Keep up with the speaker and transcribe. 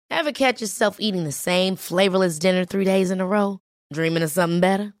Ever catch yourself eating the same flavorless dinner 3 days in a row? Dreaming of something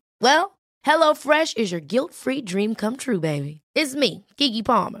better? Well, HelloFresh is your guilt-free dream come true, baby. It's me, Keke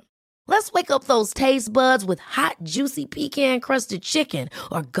Palmer. Let's wake up those taste buds with hot, juicy pecan-crusted chicken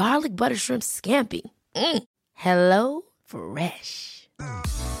or garlic butter shrimp scampi. Hello Fresh.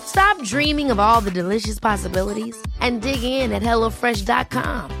 Stop dreaming of all the delicious possibilities and dig in at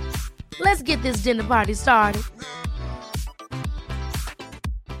HelloFresh.com. Let's get this dinner party started.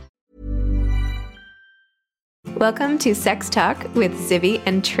 Welcome to Sex Talk with Zibby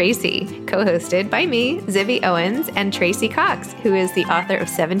and Tracy, co-hosted by me, Zibby Owens, and Tracy Cox, who is the author of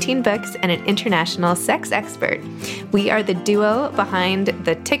 17 books and an international sex expert. We are the duo behind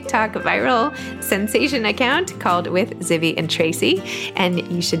the TikTok viral sensation account called With Zibby and Tracy, and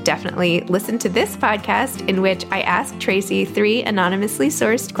you should definitely listen to this podcast in which I ask Tracy 3 anonymously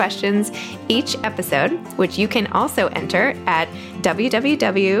sourced questions each episode, which you can also enter at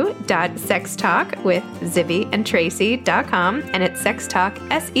www.sextalkwithzibbyandtracy.com, and it's Sextalk,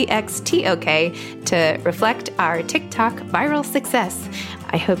 SEXTOK, to reflect our TikTok viral success.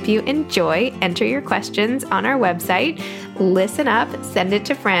 I hope you enjoy. Enter your questions on our website, listen up, send it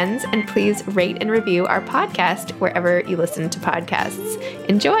to friends, and please rate and review our podcast wherever you listen to podcasts.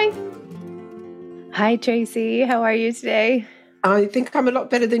 Enjoy! Hi, Tracy. How are you today? I think I'm a lot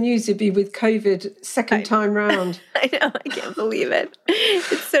better than you, Zibby, with COVID second time round. I know. I can't believe it.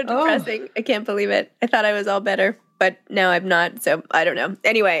 It's so depressing. I can't believe it. I thought I was all better, but now I'm not. So I don't know.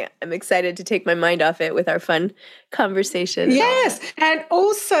 Anyway, I'm excited to take my mind off it with our fun conversation. Yes. And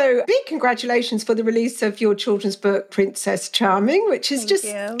also, big congratulations for the release of your children's book, Princess Charming, which is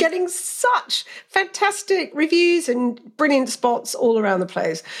getting such fantastic reviews and brilliant spots all around the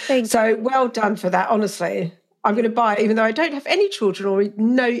place. So well done for that, honestly. I'm going to buy it, even though I don't have any children or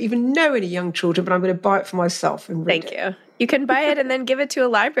even know any young children, but I'm going to buy it for myself and read it. Thank you. You can buy it and then give it to a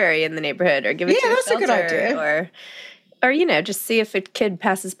library in the neighborhood or give it to a shelter. Yeah, that's a good idea. Or, just see if a kid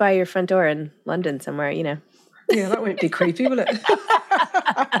passes by your front door in London somewhere, Yeah, that won't be creepy, will it?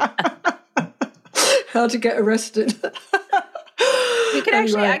 How to get arrested. You could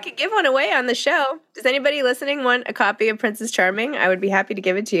I could give one away on the show. Does anybody listening want a copy of Princess Charming? I would be happy to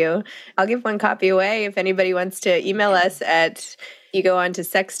give it to you. I'll give one copy away if anybody wants to email us at, you go on to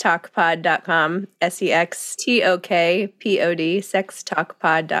sextalkpod.com, SEXTOKPOD,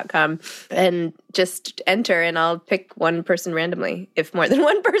 sextalkpod.com, and just enter, and I'll pick one person randomly if more than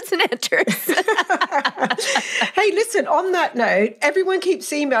one person enters. Hey, listen, on that note, everyone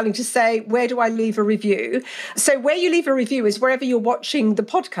keeps emailing to say, where do I leave a review? So where you leave a review is wherever you're watching the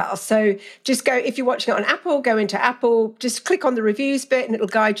podcast. So just go, if you're watching it on Apple, go into Apple, just click on the reviews bit and it'll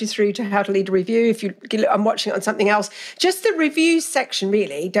guide you through to how to leave a review. If I'm watching it on something else, just the reviews section,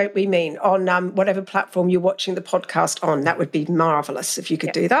 really, don't we mean, on whatever platform you're watching the podcast on. That would be marvelous if you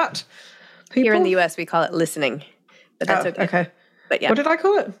could do that. People? Here in the US, we call it listening, but that's okay. Okay. But yeah. What did I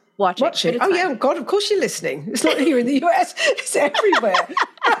call it? Watching. Oh, yeah, God, of course you're listening. It's not here in the US. It's everywhere.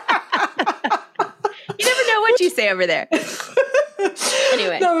 You never know what you say over there.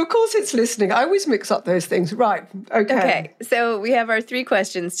 Anyway. No, of course it's listening. I always mix up those things. Right. Okay. So we have our 3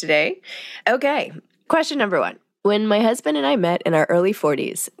 questions today. Okay. Question number 1. When my husband and I met in our early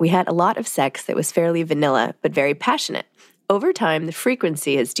 40s, we had a lot of sex that was fairly vanilla, but very passionate. Over time, the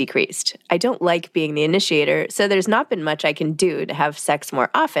frequency has decreased. I don't like being the initiator, so there's not been much I can do to have sex more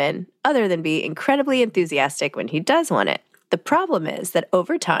often, other than be incredibly enthusiastic when he does want it. The problem is that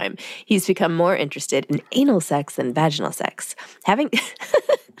over time, he's become more interested in anal sex than vaginal sex. Having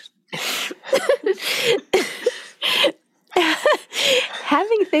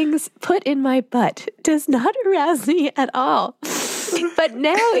things put in my butt does not arouse me at all. But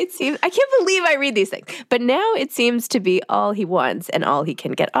now it seems, I can't believe I read these things, but now it seems to be all he wants and all he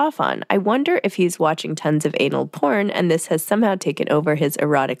can get off on. I wonder if he's watching tons of anal porn and this has somehow taken over his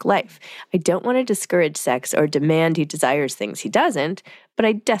erotic life. I don't want to discourage sex or demand he desires things he doesn't, but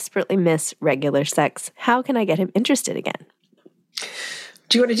I desperately miss regular sex. How can I get him interested again?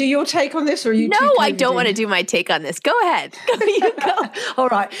 Do you want to do your take on this, or are you? No, I don't want to do my take on this. Go ahead. You go. All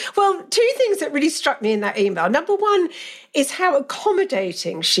right. Well, 2 things that really struck me in that email. Number 1 is how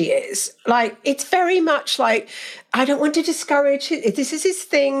accommodating she is. Like, it's very much like, I don't want to discourage it. This is his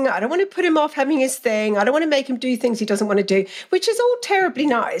thing. I don't want to put him off having his thing. I don't want to make him do things he doesn't want to do, which is all terribly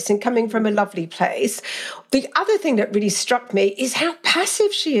nice and coming from a lovely place. The other thing that really struck me is how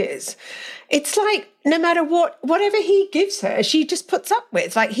passive she is. It's like, no matter whatever he gives her, she just puts up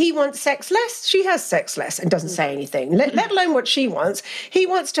with. Like, he wants sex less, she has sex less and doesn't say anything, let alone what she wants. He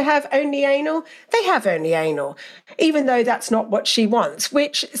wants to have only anal, they have only anal, even though that's not what she wants.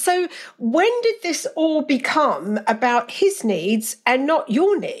 So when did this all become about his needs and not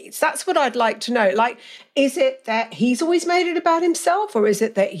your needs? That's what I'd like to know. Like, is it that he's always made it about himself, or is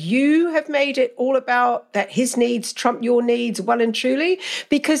it that you have made it all about that his needs trump your needs well and truly?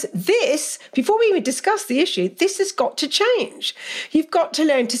 Because this, before we even discuss the issue, this has got to change. You've got to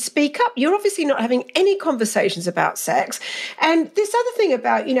learn to speak up. You're obviously not having any conversations about sex. And this other thing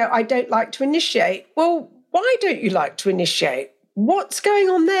about, I don't like to initiate. Well, why don't you like to initiate? What's going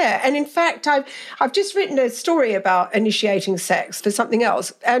on there? And in fact, I've just written a story about initiating sex for something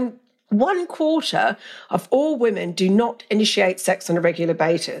else. And 1/4 of all women do not initiate sex on a regular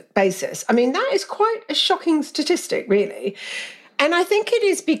basis. I mean, that is quite a shocking statistic, really. And I think it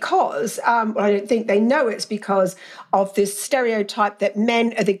is because, I don't think they know it's because of this stereotype that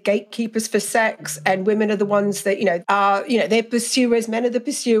men are the gatekeepers for sex and women are the ones that, they're pursuers, men are the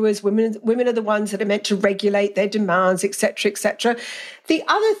pursuers, women are the ones that are meant to regulate their demands, et cetera, et cetera. The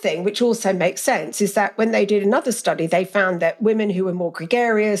other thing, which also makes sense, is that when they did another study, they found that women who were more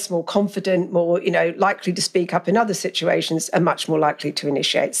gregarious, more confident, more, likely to speak up in other situations are much more likely to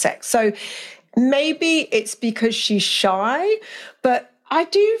initiate sex. So maybe it's because she's shy, but I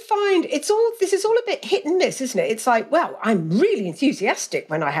do find this is all a bit hit and miss, isn't it? It's like, well, I'm really enthusiastic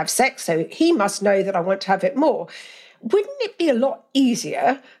when I have sex, so he must know that I want to have it more. Wouldn't it be a lot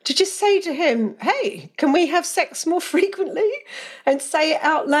easier to just say to him, hey, can we have sex more frequently? And say it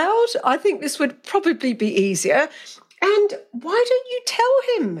out loud? I think this would probably be easier. And why don't you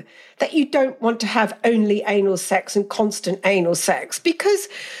tell him that you don't want to have only anal sex and constant anal sex? Because,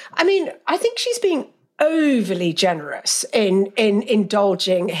 I think she's being overly generous in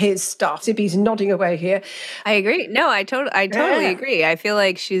indulging his stuff. Zibby's nodding away here. I agree. No, I totally agree. I feel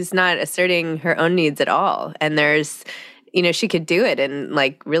like she's not asserting her own needs at all. And there's, she could do it in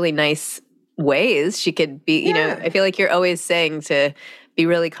like really nice ways. She could be, I feel like you're always saying to be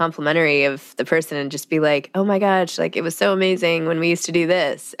really complimentary of the person and just be like, oh my gosh, like it was so amazing when we used to do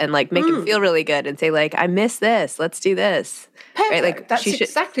this, and like make him feel really good and say like, I miss this, let's do this. Perfect. Right? Like that's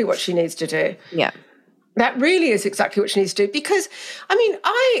exactly what she needs to do. Yeah. That really is exactly what she needs to do. Because,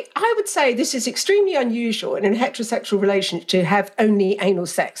 I would say this is extremely unusual in a heterosexual relationship to have only anal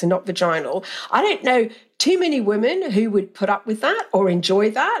sex and not vaginal. I don't know too many women who would put up with that or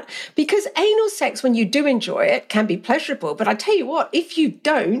enjoy that, because anal sex, when you do enjoy it, can be pleasurable. But I tell you what, if you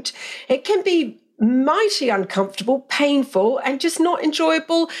don't, it can be mighty uncomfortable, painful, and just not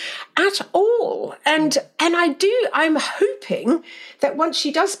enjoyable at all. And I'm hoping that once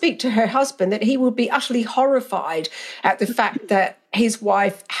she does speak to her husband, that he will be utterly horrified at the fact that his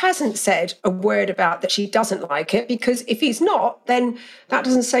wife hasn't said a word about that she doesn't like it, because if he's not, then that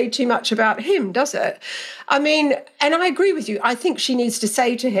doesn't say too much about him, does it? And I agree with you. I think she needs to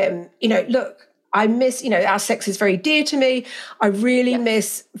say to him, look, I miss, our sex is very dear to me. I really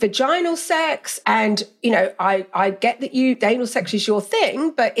miss vaginal sex. And, I get that the anal sex is your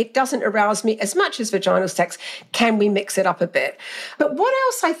thing, but it doesn't arouse me as much as vaginal sex. Can we mix it up a bit? But what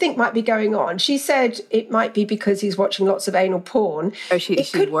else I think might be going on? She said it might be because he's watching lots of anal porn. Oh,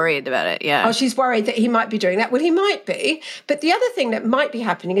 she's worried about it, yeah. Oh, she's worried that he might be doing that. Well, he might be. But the other thing that might be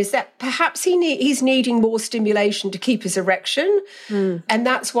happening is that perhaps he's needing more stimulation to keep his erection. And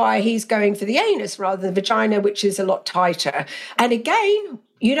that's why he's going for the anus rather than vagina, which is a lot tighter. And again,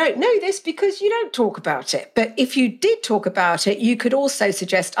 you don't know this because you don't talk about it. But if you did talk about it, you could also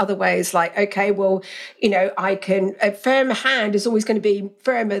suggest other ways like, okay, well, a firm hand is always going to be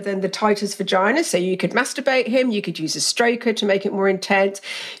firmer than the tightest vagina. So you could masturbate him. You could use a stroker to make it more intense.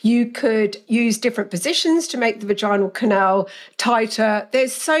 You could use different positions to make the vaginal canal tighter.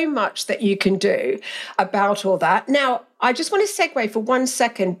 There's so much that you can do about all that. Now, I just want to segue for 1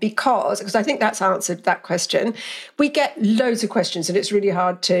 second because I think that's answered that question. We get loads of questions and it's really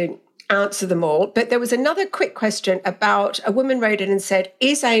hard to answer them all. But there was another quick question about a woman wrote in and said,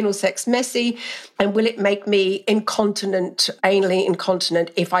 is anal sex messy and will it make me anally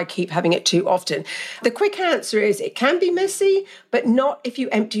incontinent if I keep having it too often? The quick answer is it can be messy, but not if you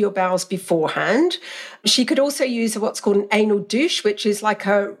empty your bowels beforehand. She could also use what's called an anal douche, which is like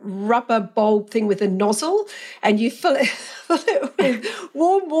a rubber bulb thing with a nozzle, and you fill it with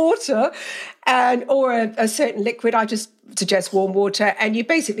warm water or a certain liquid. I just suggest warm water, and you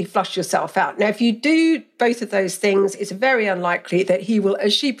basically flush yourself out. Now, if you do both of those things, it's very unlikely that he will,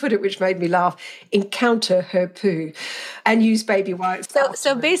 as she put it, which made me laugh, encounter her poo and use baby wipes.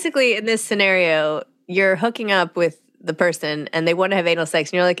 So basically in this scenario, you're hooking up with the person and they want to have anal sex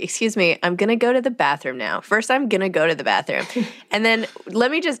and you're like, excuse me, I'm going to go to the bathroom now. First, I'm going to go to the bathroom. And then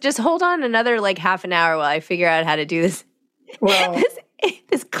let me just hold on another like half an hour while I figure out how to do this. Well,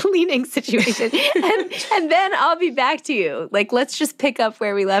 this cleaning situation. and then I'll be back to you. Like, let's just pick up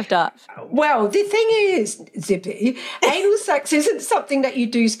where we left off. Well, the thing is, Zippy, anal sex isn't something that you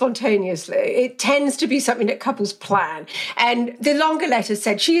do spontaneously. It tends to be something that couples plan. And the longer letter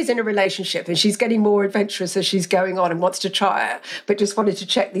said she is in a relationship and she's getting more adventurous as she's going on and wants to try it, but just wanted to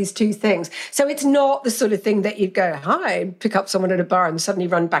check these two things. So it's not the sort of thing that you'd go, hi, pick up someone at a bar and suddenly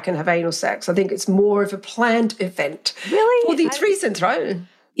run back and have anal sex. I think it's more of a planned event. Really? For these reasons, right?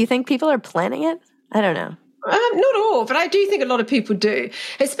 You think people are planning it? I don't know. Not all, but I do think a lot of people do,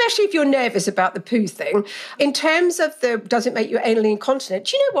 especially if you're nervous about the poo thing. In terms of does it make you anally incontinent,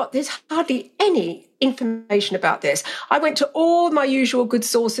 do you know what? There's hardly any information about this. I went to all my usual good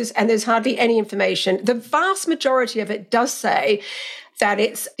sources and there's hardly any information. The vast majority of it does say that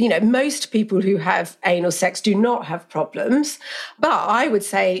it's, most people who have anal sex do not have problems. But I would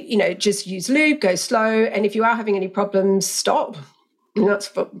say, just use lube, go slow. And if you are having any problems, stop. And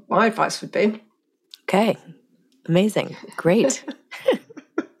that's what my advice would be. Okay. Amazing. Great.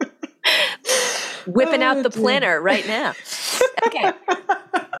 Whipping out the planner right now. Okay.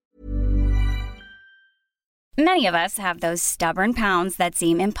 Many of us have those stubborn pounds that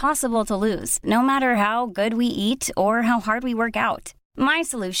seem impossible to lose, no matter how good we eat or how hard we work out. My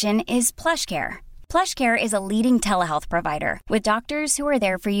solution is PlushCare. PlushCare is a leading telehealth provider with doctors who are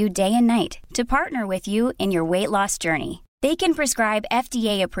there for you day and night to partner with you in your weight loss journey. They can prescribe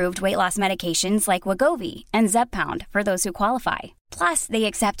FDA-approved weight loss medications like Wegovy and Zepbound for those who qualify. Plus, they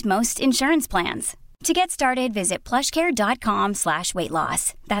accept most insurance plans. To get started, visit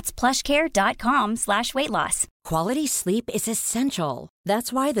plushcare.com/weightloss. That's plushcare.com/weightloss. Quality sleep is essential.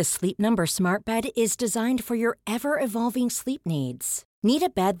 That's why the Sleep Number Smart Bed is designed for your ever-evolving sleep needs. Need a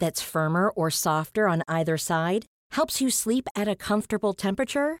bed that's firmer or softer on either side? Helps you sleep at a comfortable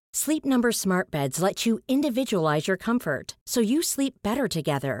temperature? Sleep Number Smart Beds let you individualize your comfort so you sleep better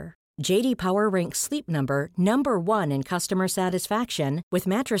together. J.D. Power ranks Sleep Number number 1 in customer satisfaction with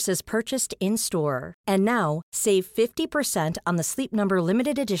mattresses purchased in-store. And now, save 50% on the Sleep Number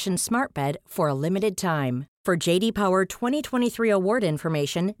Limited Edition Smart Bed for a limited time. For J.D. Power 2023 award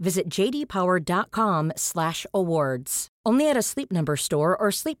information, visit jdpower.com/awards. Only at a Sleep Number store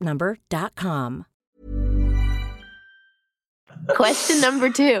or sleepnumber.com. Question number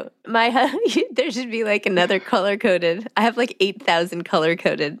 2. There should be like another color-coded. I have like 8,000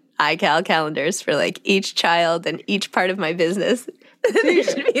 color-coded iCal calendars for like each child and each part of my business. There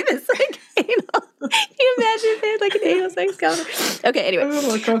should be this like anal. Can you imagine if they had like an anal sex calendar? Okay, anyway. Oh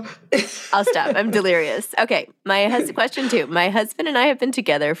my God. I'll stop. I'm delirious. Okay, question 2. My husband and I have been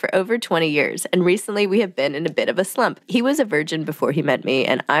together for over 20 years, and recently we have been in a bit of a slump. He was a virgin before he met me,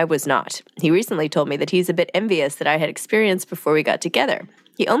 and I was not. He recently told me that he's a bit envious that I had experienced before we got together.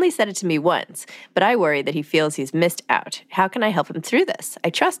 He only said it to me once, but I worry that he feels he's missed out. How can I help him through this?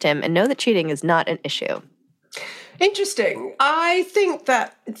 I trust him and know that cheating is not an issue. Interesting. I think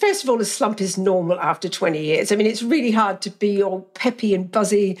that, first of all, a slump is normal after 20 years. I mean, it's really hard to be all peppy and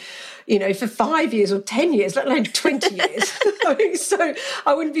buzzy, for 5 years or 10 years, let alone 20 years. So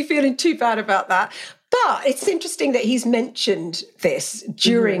I wouldn't be feeling too bad about that. But it's interesting that he's mentioned this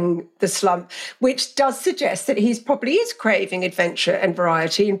during the slump, which does suggest that he probably is craving adventure and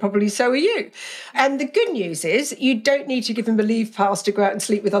variety, and probably so are you. And the good news is you don't need to give him a leave pass to go out and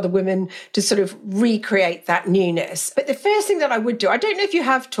sleep with other women to sort of recreate that newness. But the first thing that I would do, I don't know if you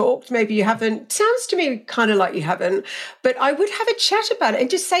have talked, maybe you haven't, sounds to me kind of like you haven't, but I would have a chat about it and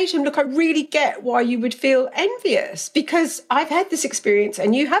just say to him, look, I really get why you would feel envious, because I've had this experience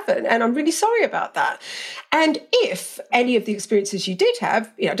and you haven't, and I'm really sorry about that. And if any of the experiences you did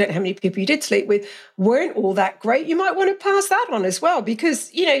have, I don't know how many people you did sleep with, weren't all that great, you might want to pass that on as well,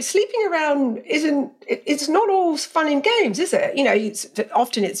 because, sleeping around it's not all fun and games, is it?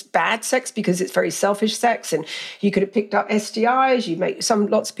 Often it's bad sex because it's very selfish sex, and you could have picked up STIs,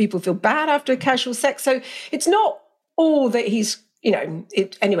 lots of people feel bad after casual sex. So it's not all that he's,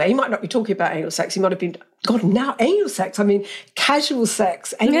 anyway, he might not be talking about anal sex. He might have been, God, now anal sex. I mean, casual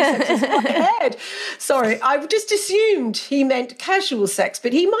sex. Anal sex is my head. Sorry, I just assumed he meant casual sex,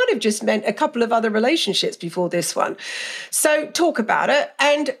 but he might have just meant a couple of other relationships before this one. So talk about it.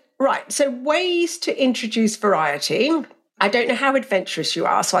 And right, so ways to introduce variety. I don't know how adventurous you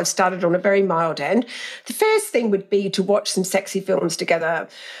are, so I've started on a very mild end. The first thing would be to watch some sexy films together,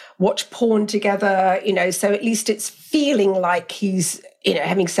 watch porn together, so at least it's feeling like he's,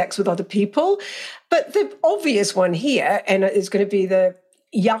 having sex with other people. But the obvious one here, and it's going to be the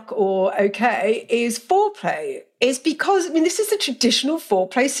yuck or okay is foreplay. Is because, this is a traditional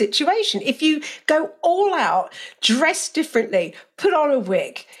foreplay situation. If you go all out, dress differently, put on a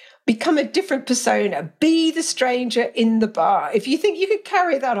wig, become a different persona, be the stranger in the bar. If you think you could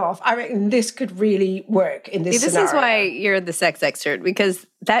carry that off, I reckon this could really work in this scenario. This is why you're the sex expert, because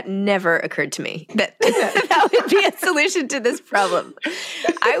that never occurred to me, that that would be a solution to this problem.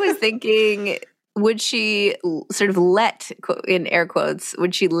 I was thinking, would she sort of let, in air quotes,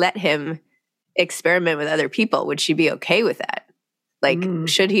 would she let him experiment with other people? Would she be okay with that? Like,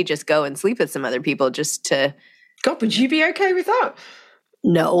 should he just go and sleep with some other people just to... God, would you be okay with that?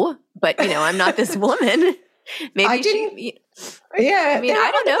 No, but I'm not this woman. Maybe I didn't. Yeah,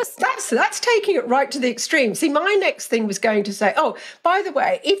 I don't know. That's taking it right to the extreme. See, my next thing was going to say, oh, by the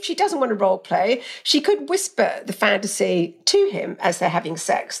way, if she doesn't want to role play, she could whisper the fantasy to him as they're having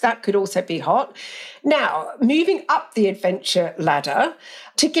sex. That could also be hot. Now, moving up the adventure ladder,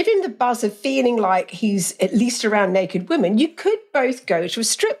 to give him the buzz of feeling like he's at least around naked women, you could both go to a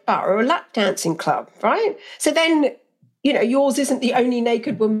strip bar or a lap dancing club, right? So then, yours isn't the only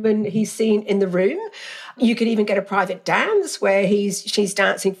naked woman he's seen in the room. You could even get a private dance where she's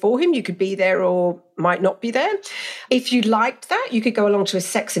dancing for him. You could be there or might not be there. If you liked that, you could go along to a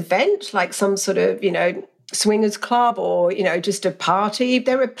sex event, like some sort of, swingers club or, just a party.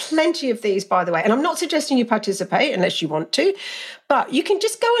 There are plenty of these, by the way. And I'm not suggesting you participate unless you want to, but you can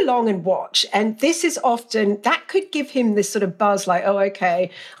just go along and watch. And this is often, that could give him this sort of buzz like, oh,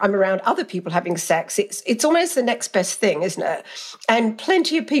 okay, I'm around other people having sex. It's almost the next best thing, isn't it? And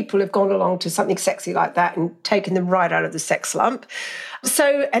plenty of people have gone along to something sexy like that and taken them right out of the sex slump.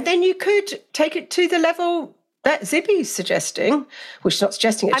 So, and then you could take it to the level that Zibby's suggesting, well, she's not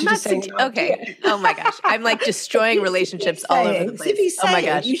suggesting it. I'm not okay. Oh my gosh. I'm like destroying relationships all over the place. Zibby's oh my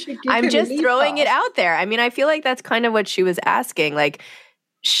gosh. I'm just throwing it out there. I feel like that's kind of what she was asking. Like,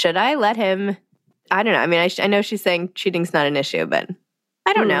 should I let him? I don't know. I know she's saying cheating's not an issue, but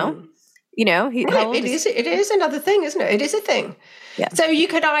I don't know. It is another thing, isn't it? It is a thing. Yeah. So you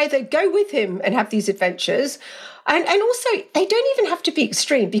could either go with him and have these adventures, and also they don't even have to be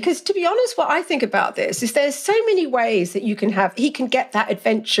extreme, because to be honest, what I think about this is there's so many ways that he can get that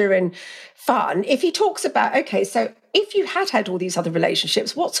adventure and fun. If he talks about, okay, so if you had all these other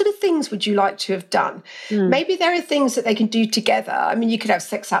relationships, what sort of things would you like to have done? Maybe there are things that they can do together. You could have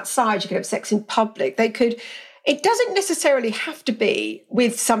sex outside, you could have sex in public. It doesn't necessarily have to be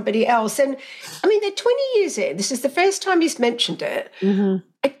with somebody else. And they're 20 years in. This is the first time he's mentioned it. Mm-hmm.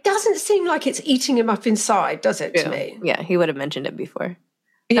 It doesn't seem like it's eating him up inside, does it, to me? Yeah, he would have mentioned it before.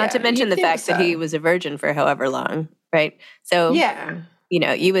 Not to mention the fact that he was a virgin for however long, right? So,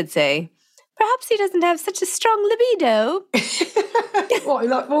 you would say, perhaps he doesn't have such a strong libido. What,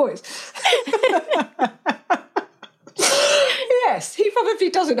 in that voice? Yes, he probably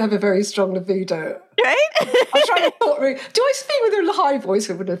doesn't have a very strong libido. Right? I'm trying to thought. Do I speak with a high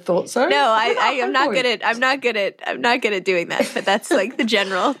voice? I would have thought so. No, I'm not good at doing that. But that's like the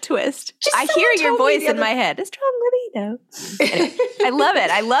general twist. I hear your voice in my head. A strong libido. Anyway, I love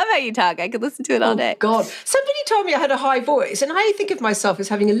it. I love how you talk. I could listen to it all day. God, somebody told me I had a high voice, and I think of myself as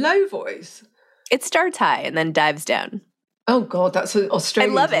having a low voice. It starts high and then dives down. Oh, God, that's an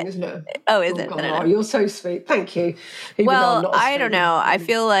Australian thing, isn't it? Oh, is it? God, you're so sweet. Thank you. I don't know. I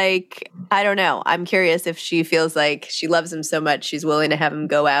feel like, I don't know. I'm curious if she feels like she loves him so much, she's willing to have him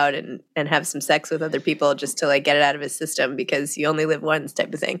go out and have some sex with other people just to like get it out of his system, because you only live once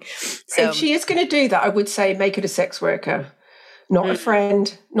type of thing. So if she is going to do that, I would say make it a sex worker. Not a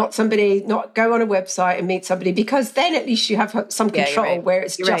friend, not somebody, not go on a website and meet somebody, because then at least you have some control where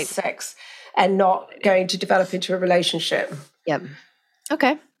it's just sex and not going to develop into a relationship. Yep.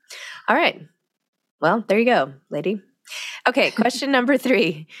 Okay. All right. Well, there you go, lady. Okay, question number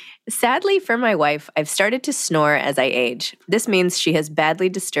 3. Sadly for my wife, I've started to snore as I age. This means she has badly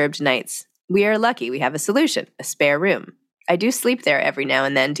disturbed nights. We are lucky we have a solution, a spare room. I do sleep there every now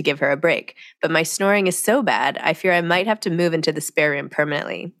and then to give her a break, but my snoring is so bad, I fear I might have to move into the spare room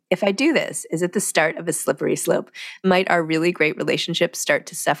permanently. If I do this, is it the start of a slippery slope? Might our really great relationship start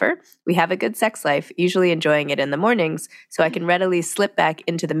to suffer? We have a good sex life, usually enjoying it in the mornings, so I can readily slip back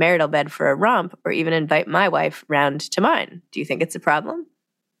into the marital bed for a romp or even invite my wife round to mine. Do you think it's a problem?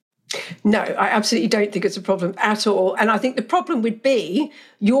 No, I absolutely don't think it's a problem at all. And I think the problem would be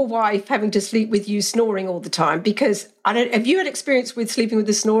your wife having to sleep with you snoring all the time, because have you had experience with sleeping with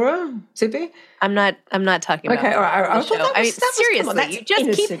a snorer, Zibby? I'm not talking about. Okay, all right. Seriously, you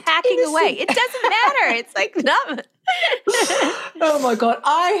just keep hacking away. It doesn't matter. It's like not. Oh my God,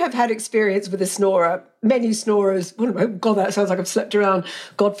 I have had experience with a snorer. Many snorers. Oh God, that sounds like I've slept around.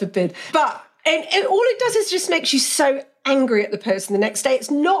 God forbid. And all it does is just makes you so angry at the person the next day.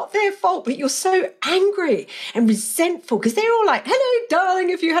 It's not their fault, but you're so angry and resentful because they're all like, hello, darling,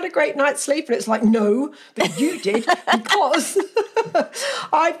 have you had a great night's sleep? And it's like, no, but you did because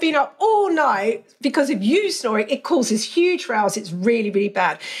I've been up all night because of you snoring. It causes huge rows. It's really, really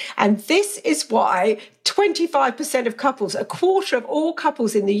bad. And this is why 25% of couples, a quarter of all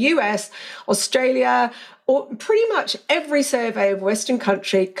couples in the US, Australia, or pretty much every survey of Western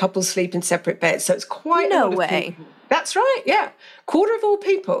country, couples sleep in separate beds. So it's quite no a lot way. of people. That's right, yeah. Quarter of all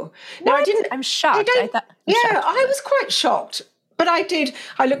people. Now, I'm shocked. I was quite shocked. But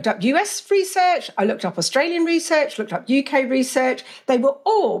I looked up US research, I looked up Australian research, looked up UK research. They were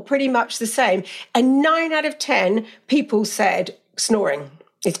all pretty much the same. And 9 out of 10 people said snoring.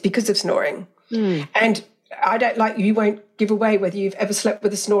 It's because of snoring. And I don't you won't give away whether you've ever slept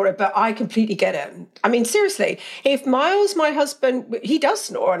with a snorer, but I completely get it. I mean, seriously, if Miles, my husband, he does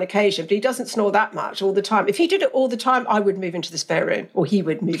snore on occasion, but he doesn't snore that much all the time. If he did it all the time, I would move into the spare room, or he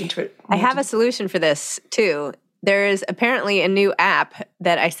would move into it. I have a solution for this too. There is apparently a new app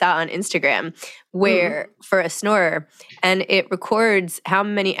that I saw on Instagram where for a snorer, and it records how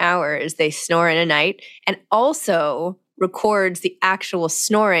many hours they snore in a night, and also records the actual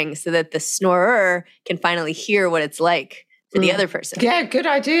snoring so that the snorer can finally hear what it's like for the other person. Yeah, good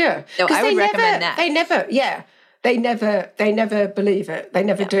idea. So I would recommend that. They never believe it. They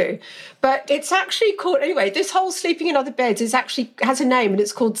never do. But it's actually called, anyway, this whole sleeping in other beds has a name, and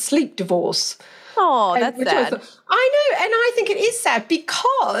it's called sleep divorce. Oh, that's sad. I know, and I think it is sad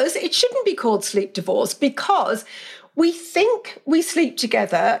because it shouldn't be called sleep divorce, because we think we sleep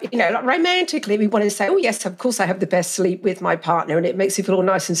together, like romantically, we want to say, oh, yes, of course I have the best sleep with my partner and it makes you feel all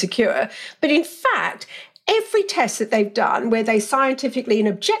nice and secure. But in fact, every test that they've done where they scientifically and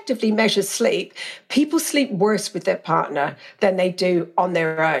objectively measure sleep, people sleep worse with their partner than they do on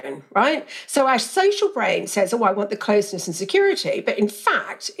their own, right? So our social brain says, oh, I want the closeness and security. But in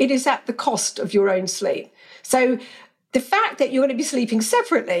fact, it is at the cost of your own sleep. So the fact that you're going to be sleeping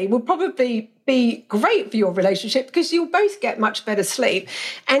separately will probably be great for your relationship because you'll both get much better sleep.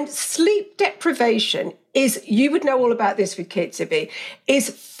 And sleep deprivation is, you would know all about this with kids, Zibby, is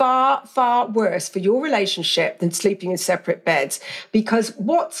far, far worse for your relationship than sleeping in separate beds. Because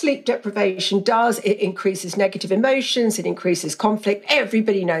what sleep deprivation does, it increases negative emotions, it increases conflict.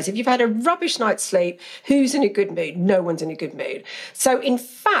 Everybody knows if you've had a rubbish night's sleep, who's in a good mood? No one's in a good mood. So in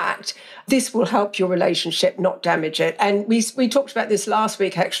fact, this will help your relationship, not damage it. And we talked about this last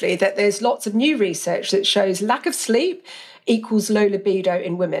week, actually, that there's lots of new research that shows lack of sleep equals low libido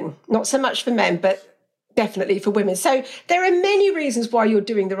in women. Not so much for men, but definitely for women. So there are many reasons why you're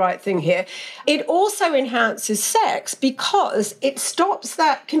doing the right thing here. It also enhances sex because it stops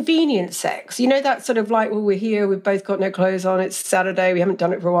that convenient sex. That sort of like, well, we're here, we've both got no clothes on, it's Saturday, we haven't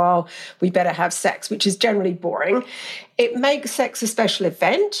done it for a while, we better have sex, which is generally boring. It makes sex a special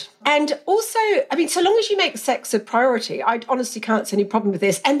event. And also, I mean, so long as you make sex a priority, I honestly can't see any problem with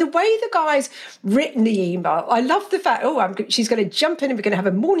this. And the way the guy's written the email, I love the fact, she's going to jump in and we're going to have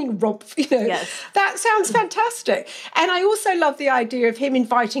a morning romp, Yes. That sounds fantastic. And I also love the idea of him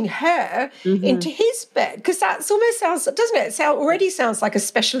inviting her into his bed, because that almost sounds, doesn't it? It already sounds like a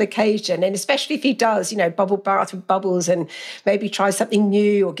special occasion. And especially if he does, bubble bath with bubbles and maybe try something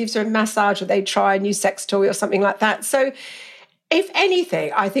new or gives her a massage or they try a new sex toy or something like that. So if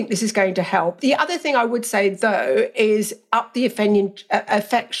anything, I think this is going to help. The other thing I would say, though, is up the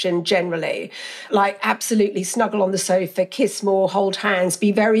affection generally. Like absolutely snuggle on the sofa, kiss more, hold hands,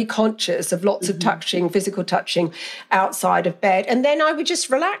 be very conscious of lots of touching, physical touching outside of bed. And then I would just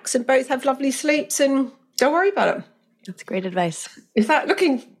relax and both have lovely sleeps and don't worry about it. That's great advice. Is that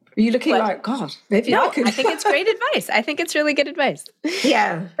looking... Are you looking like, God, maybe I could? I think it's great advice. I think it's really good advice.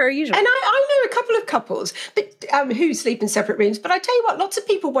 Yeah. Per usual. And I know a couple of couples who sleep in separate rooms, but I tell you what, lots of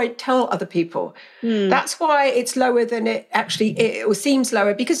people won't tell other people. That's why it's lower than it actually is, or seems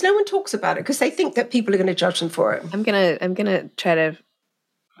lower, because no one talks about it, because they think that people are going to judge them for it. I'm gonna try to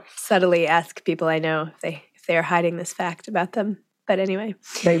subtly ask people I know if they are hiding this fact about them. But anyway.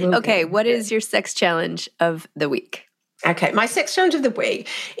 They will. Okay, what is your sex challenge of the week? Okay, my sex challenge of the week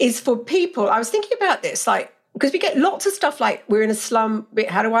is for people. I was thinking about this, because we get lots of stuff like we're in a slum,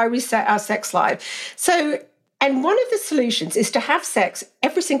 how do I reset our sex life? And one of the solutions is to have sex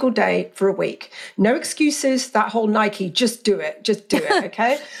every single day for a week. No excuses, that whole Nike, just do it,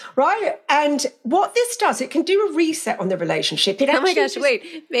 okay? Right? And what this does, it can do a reset on the relationship. Oh my gosh,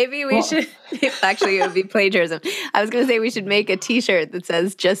 wait, maybe we should, actually it would be plagiarism. I was going to say we should make a t-shirt that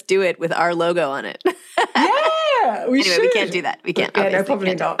says, just do it with our logo on it. Yeah, we should. Anyway, we can't do that. We can't. Yeah, no,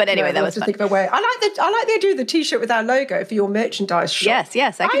 probably not. But anyway, that was fun. Think of a way. I like the idea of the t-shirt with our logo for your merchandise shop.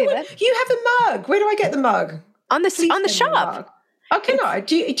 Yes, I can do that. You have a mug. Where do I get the mug? On the Please shop. send me a mug. Oh, can I?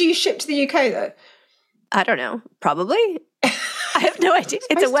 Do you ship to the UK though? I don't know. Probably. I have no idea.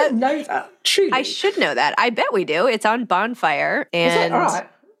 It's a web. Know that. Truly, I should know that. I bet we do. It's on Bonfire, and is that all right?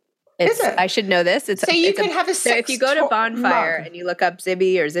 Is it? I should know this. So you can have a So sex if you go to talk Bonfire mug. and you look up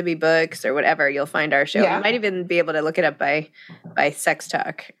Zibby or Zibby Books or whatever, you'll find our show. Yeah. You might even be able to look it up by Sex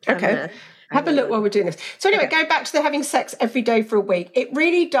Talk. Okay. Have a look while we're doing this. So anyway, go back to the having sex every day for a week. It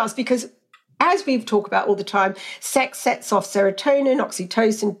really does, because as we've talked about all the time, sex sets off serotonin,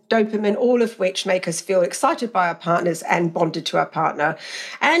 oxytocin, dopamine, all of which make us feel excited by our partners and bonded to our partner.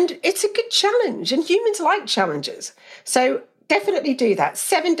 And it's a good challenge, and humans like challenges. So definitely do that.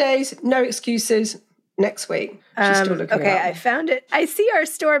 7 days, no excuses. Next week. She's still looking Okay, it up. I found it. I see our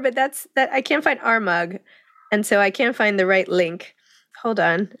store, but I can't find our mug, and so I can't find the right link. Hold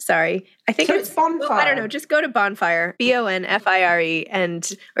on. Sorry. I think So it's Bonfire. Well, I don't know. Just go to Bonfire, Bonfire,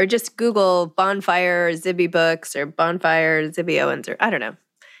 or just Google Bonfire Zibby Books or Bonfire Zibby Owens, or I don't know.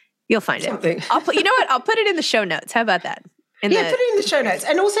 You'll find Something. it. You know what? I'll put it in the show notes. How about that? Put it in the show notes.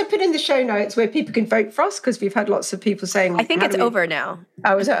 And also put in the show notes where people can vote for us, because we've had lots of people saying... I think it's over now.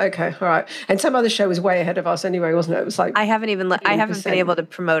 Oh, is that okay? All right. And some other show was way ahead of us anyway, wasn't it? It was like... I haven't been able to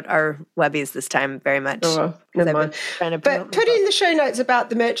promote our Webbies this time very much. Oh, well, never mind. But put in the show notes about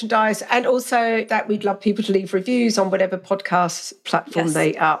the merchandise, and also that we'd love people to leave reviews on whatever podcast platform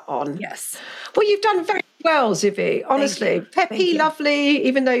they are on. Yes. Well, you've done very well, Zibby. Honestly. Peppy, lovely,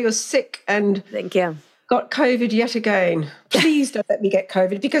 even though you're sick and... Thank you. Got COVID yet again. Please don't let me get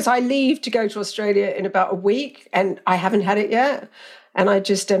COVID, because I leave to go to Australia in about a week and I haven't had it yet. And I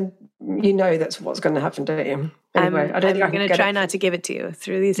just, that's what's going to happen to you. Anyway, I don't think I'm going to try not to give it to you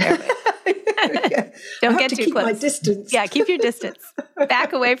through these airways. Yeah. Don't I have get to too keep close. my distance. Yeah, keep your distance.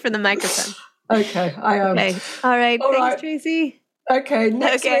 Back away from the microphone. Okay, I am. Okay. All right. All Thanks, right. Tracy. Okay,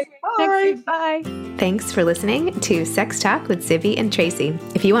 next week. Bye. Next week. Bye. Thanks for listening to Sex Talk with Zibby and Tracy.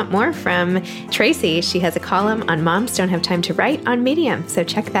 If you want more from Tracy, she has a column on Moms Don't Have Time to Write on Medium, so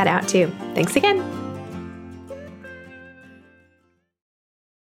check that out too. Thanks again.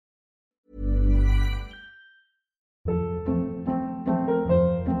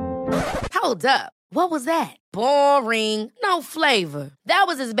 Hold up. What was that? Boring. No flavor. That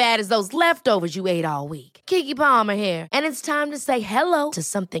was as bad as those leftovers you ate all week. Keke Palmer here, and it's time to say hello to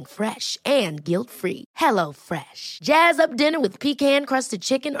something fresh and guilt-free. Hello Fresh. Jazz up dinner with pecan-crusted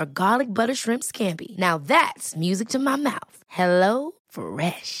chicken or garlic butter shrimp scampi. Now that's music to my mouth. Hello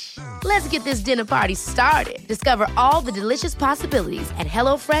Fresh. Let's get this dinner party started. Discover all the delicious possibilities at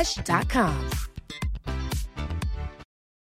HelloFresh.com.